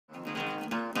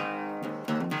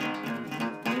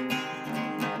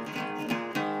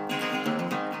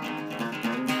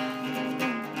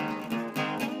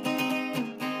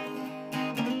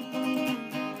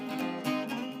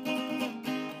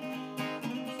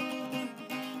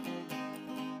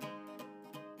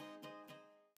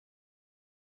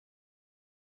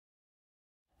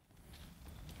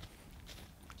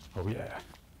Oh yeah.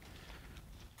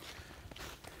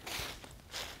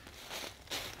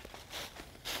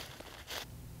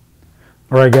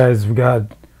 All right, guys, we got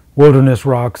Wilderness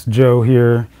Rocks Joe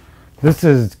here. This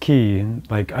is key.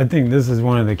 Like, I think this is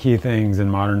one of the key things in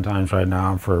modern times right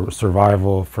now for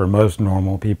survival for most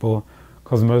normal people,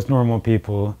 because most normal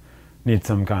people need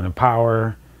some kind of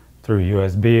power through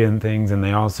USB and things, and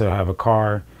they also have a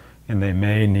car, and they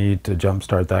may need to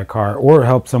jumpstart that car or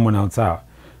help someone else out.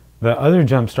 The other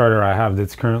jump starter I have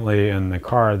that's currently in the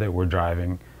car that we're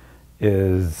driving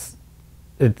is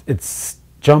it's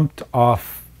jumped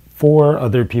off 4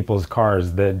 other people's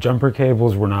cars. The jumper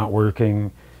cables were not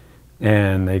working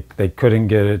and they couldn't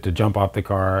get it to jump off the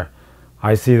car.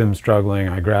 I see them struggling.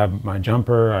 I grab my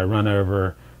jumper, I run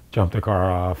over, jump the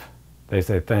car off. They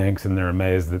say thanks and they're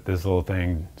amazed that this little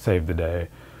thing saved the day.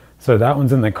 So that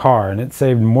one's in the car and it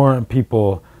saved more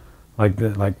people, like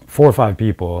 4 or 5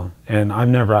 people, and I've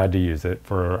never had to use it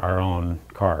for our own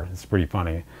car. It's pretty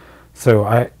funny. So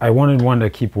I wanted one to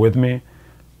keep with me,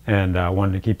 and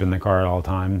wanted to keep in the car at all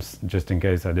times just in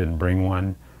case I didn't bring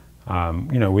one.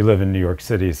 You know, we live in New York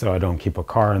City, so I don't keep a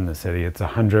car in the city. It's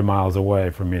 100 miles away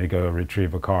for me to go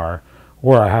retrieve a car,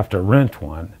 or I have to rent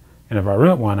one. And if I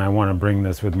rent one, I want to bring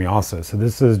this with me also. So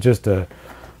this is just a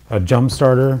jump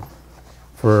starter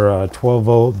for a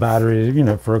 12-volt battery, you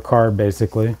know, for a car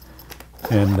basically.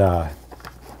 And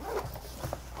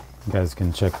you guys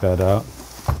can check that out.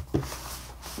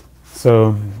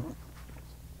 So,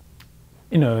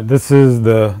 you know, this is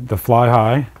the Fly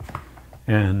High,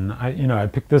 and I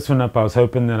picked this one up. I was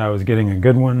hoping that I was getting a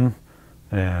good one,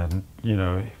 and you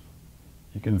know,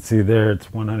 you can see there it's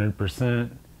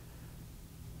 100%.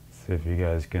 See if you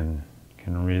guys can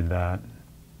read that.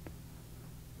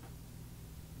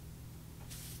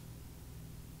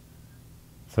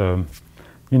 So,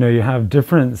 you know, you have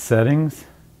different settings.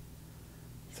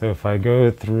 So if I go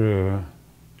through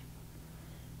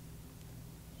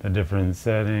the different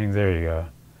settings, there you go.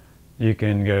 You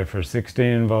can go for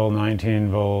 16 volt,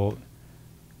 19 volt,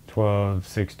 12,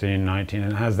 16, 19,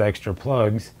 and it has the extra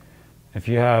plugs. If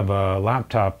you have a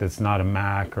laptop that's not a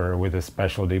Mac or with a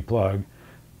specialty plug,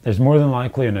 there's more than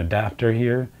likely an adapter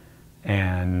here,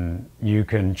 and you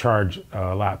can charge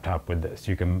a laptop with this.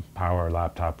 You can power a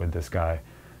laptop with this guy,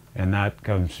 and that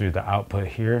comes through the output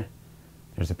here.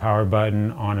 There's a power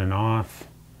button on and off,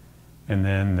 and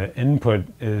then the input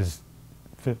is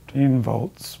 15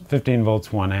 volts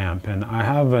 1 amp. And I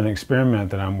have an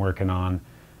experiment that I'm working on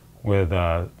with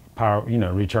power, you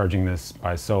know, recharging this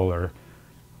by solar.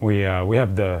 We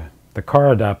have the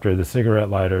car adapter, the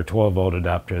cigarette lighter 12-volt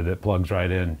adapter that plugs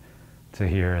right in to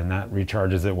here, and that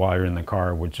recharges it while you're in the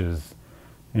car, which is,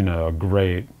 you know, a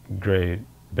great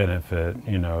benefit.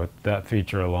 You know, that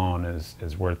feature alone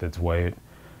is worth its weight.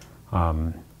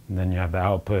 And then you have the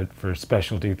output for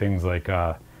specialty things like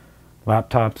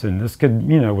laptops, and this could,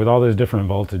 you know, with all those different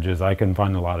voltages, I can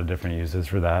find a lot of different uses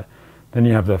for that. Then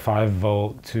you have the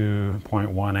 5-volt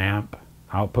 2.1 amp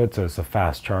output, so it's a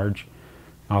fast charge.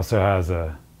 Also has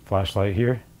a flashlight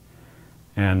here,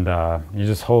 and you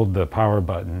just hold the power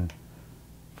button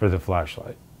for the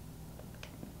flashlight.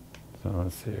 So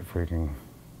let's see if we can,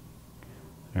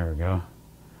 there we go.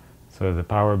 So the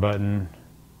power button,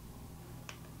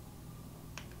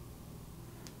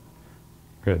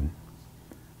 good.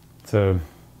 So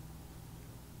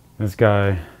this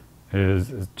guy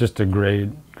is just a great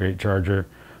charger.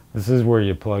 This is where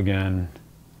you plug in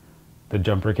the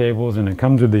jumper cables, and it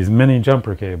comes with these mini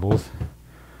jumper cables.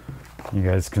 You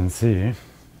guys can see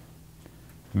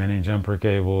mini jumper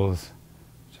cables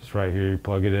just right here. You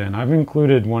plug it in. I've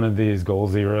included one of these Goal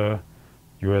Zero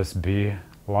USB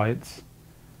lights.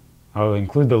 I'll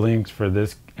include the links for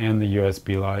this and the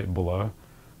USB light below.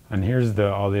 And here's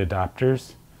all the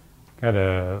adapters. Got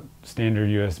a standard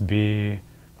USB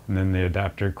and then the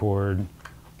adapter cord.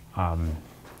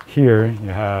 Here you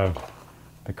have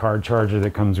the card charger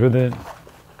that comes with it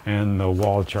and the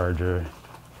wall charger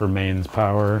for mains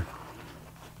power.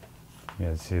 You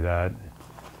guys see that?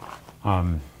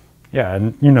 Yeah,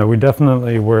 and you know, we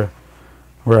definitely we're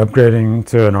upgrading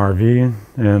to an RV,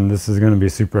 and this is going to be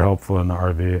super helpful in the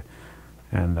RV.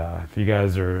 And if you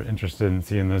guys are interested in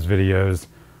seeing those videos,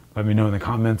 let me know in the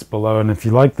comments below. And if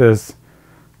you like this,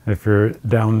 if you're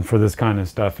down for this kind of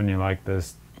stuff and you like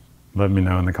this, let me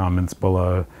know in the comments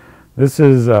below. This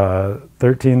is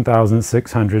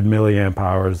 13,600 milliamp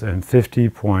hours and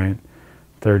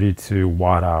 50.32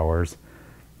 watt hours.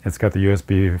 It's got the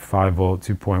USB 5-volt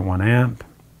 2.1 amp.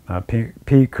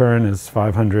 Peak current is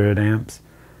 500 amps,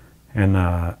 and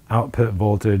output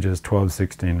voltage is 12,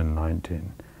 16, and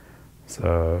 19.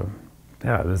 So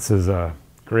yeah, this is a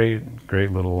great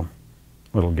little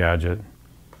gadget.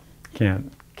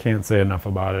 can't say enough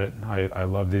about it. I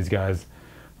love these guys.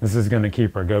 This is going to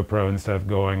keep our GoPro and stuff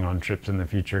going on trips in the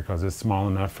future because it's small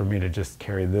enough for me to just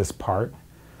carry this part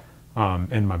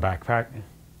in my backpack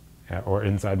or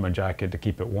inside my jacket to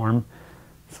keep it warm.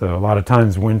 So a lot of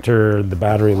times winter, the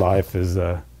battery life is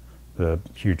the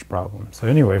huge problem. So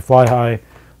anyway, Fly High,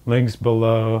 links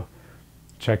below,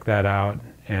 check that out.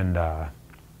 And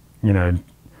you know,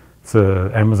 it's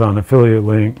an Amazon affiliate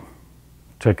link.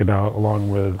 Check it out along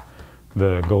with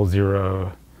the Goal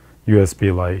Zero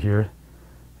USB light here.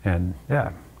 And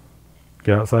yeah,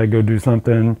 get outside, go do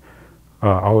something.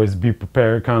 Always be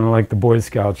prepared, kind of like the Boy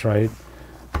Scouts, right?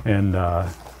 And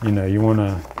you know, you want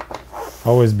to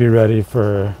always be ready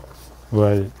for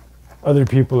what other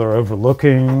people are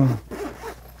overlooking.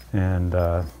 And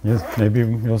yes, maybe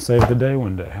you'll save the day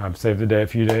one day. I've saved the day a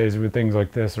few days with things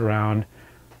like this around,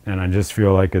 and I just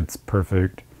feel like it's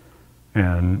perfect.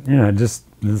 And you know, just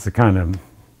this is the kind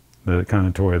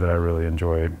of toy that I really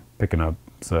enjoy picking up.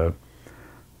 So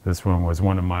this one was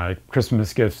one of my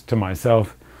Christmas gifts to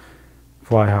myself.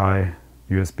 Fly High,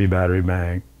 USB battery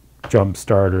bank, jump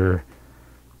starter,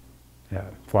 yeah,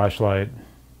 flashlight.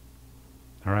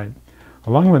 All right.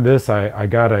 Along with this, I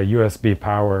got a USB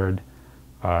powered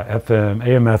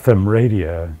AM/FM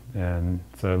radio, and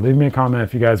so leave me a comment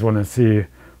if you guys want to see a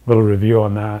little review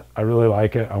on that. I really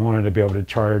like it. I wanted to be able to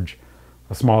charge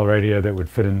a small radio that would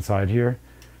fit inside here,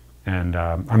 and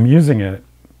I'm using it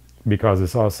because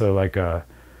it's also like a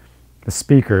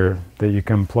speaker that you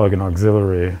can plug an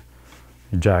auxiliary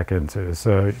jack into.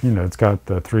 So you know, it's got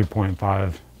the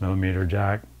 3.5 millimeter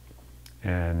jack,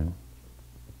 and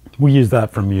we use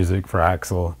that for music, for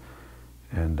Axel,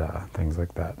 and things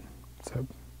like that. So,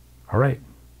 all right,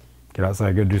 get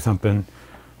outside, go do something.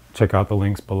 Check out the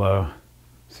links below.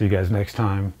 See you guys next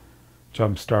time.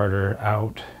 Jump starter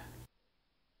out.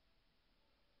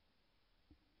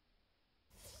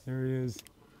 There he is.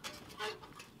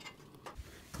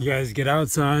 You guys get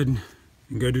outside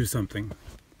and go do something.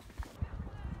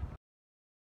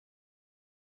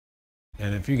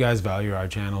 And if you guys value our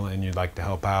channel and you'd like to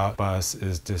help out us,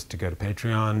 is just to go to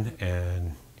Patreon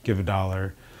and give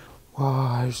 $1.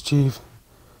 Wow, here's Chief,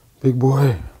 big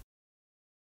boy.